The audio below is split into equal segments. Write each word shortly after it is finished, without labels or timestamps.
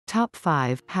Top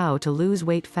 5, How to Lose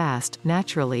Weight Fast,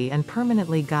 Naturally and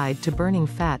Permanently Guide to Burning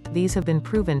Fat. These have been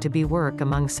proven to be work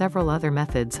among several other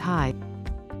methods. Hi.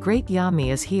 Great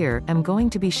Yami is here. I'm going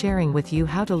to be sharing with you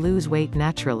how to lose weight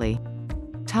naturally.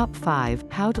 Top 5,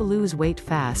 How to Lose Weight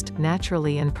Fast,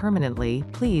 Naturally and Permanently.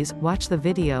 Please, watch the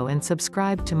video and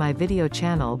subscribe to my video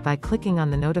channel by clicking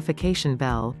on the notification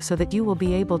bell, so that you will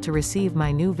be able to receive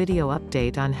my new video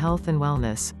update on health and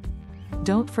wellness.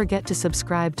 Don't forget to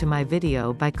subscribe to my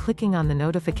video by clicking on the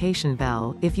notification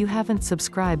bell, if you haven't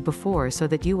subscribed before, so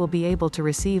that you will be able to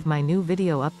receive my new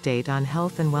video update on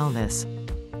health and wellness.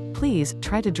 Please,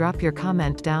 try to drop your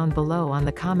comment down below on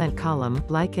the comment column,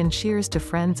 like and shares to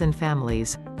friends and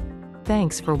families.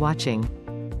 Thanks for watching.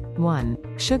 1.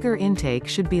 Sugar intake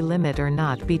should be limit or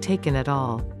not be taken at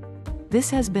all.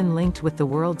 This has been linked with the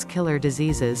world's killer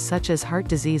diseases such as heart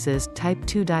diseases, type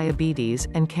 2 diabetes,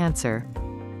 and cancer.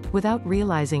 Without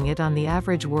realizing it, the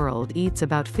average world eats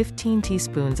about 15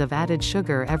 teaspoons of added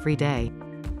sugar every day.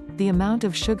 The amount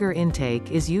of sugar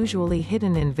intake is usually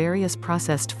hidden in various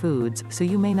processed foods, so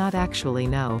you may not actually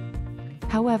know.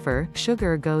 However,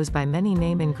 sugar goes by many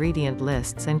name ingredient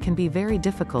lists and can be very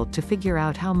difficult to figure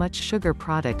out how much sugar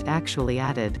product actually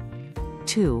added.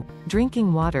 2.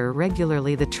 Drinking water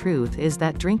regularly. The truth is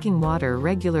that drinking water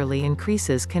regularly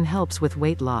can helps with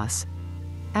weight loss.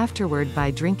 Afterward,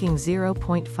 by drinking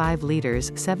 0.5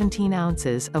 liters 17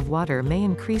 ounces of water may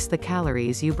increase the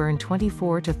calories you burn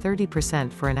 24 to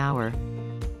 30% for an hour.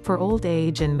 For old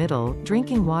age and middle,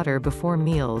 drinking water before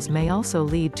meals may also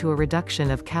lead to a reduction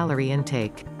of calorie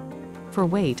intake. For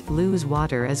weight lose,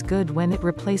 water is good when it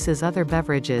replaces other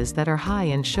beverages that are high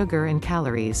in sugar and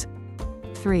calories.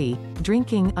 3.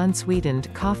 Drinking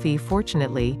unsweetened coffee.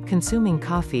 Fortunately, consuming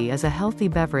coffee is a healthy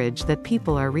beverage that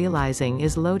people are realizing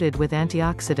is loaded with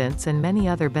antioxidants and many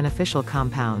other beneficial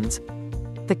compounds.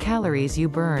 The calories you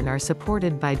burn are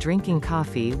supported by drinking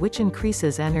coffee, which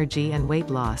increases energy and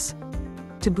weight loss.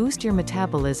 To boost your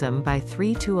metabolism by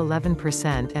 3 to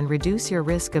 11% and reduce your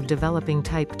risk of developing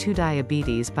type 2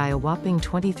 diabetes by a whopping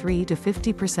 23 to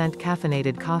 50%,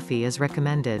 caffeinated coffee is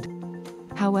recommended.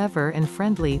 However,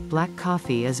 friendly black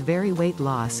coffee is very weight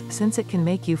loss, since it can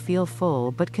make you feel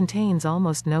full but contains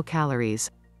almost no calories.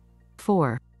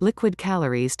 4. Liquid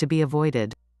calories to be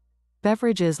avoided.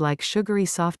 Beverages like sugary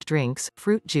soft drinks,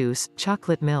 fruit juice,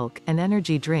 chocolate milk, and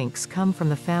energy drinks come from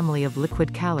the family of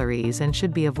liquid calories and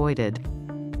should be avoided.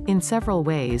 In several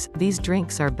ways, these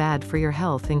drinks are bad for your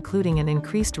health, including an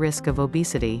increased risk of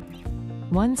obesity.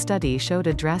 One study showed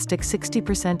a drastic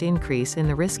 60% increase in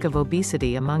the risk of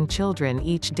obesity among children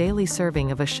each daily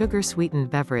serving of a sugar-sweetened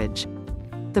beverage.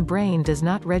 The brain does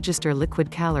not register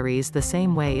liquid calories the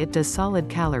same way it does solid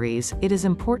calories. It is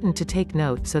important to take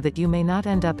note so that you may not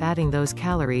end up adding those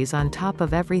calories on top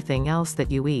of everything else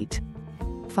that you eat.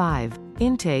 5.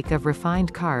 Intake of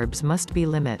refined carbs must be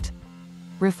limit.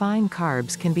 Refined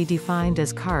carbs can be defined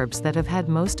as carbs that have had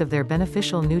most of their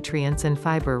beneficial nutrients and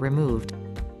fiber removed.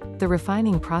 The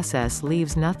refining process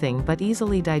leaves nothing but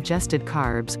easily digested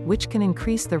carbs, which can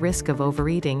increase the risk of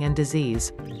overeating and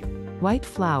disease. White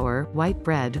flour, white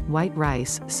bread, white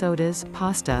rice, sodas,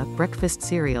 pasta, breakfast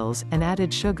cereals, and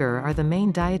added sugar are the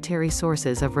main dietary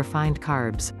sources of refined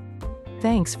carbs.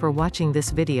 Thanks for watching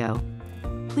this video.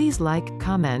 Please like,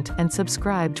 comment, and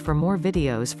subscribe for more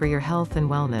videos for your health and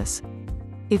wellness.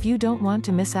 If you don't want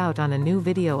to miss out on a new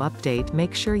video update,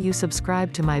 make sure you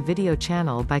subscribe to my video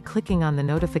channel by clicking on the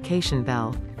notification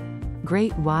bell.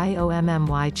 Great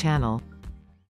YOMMY channel.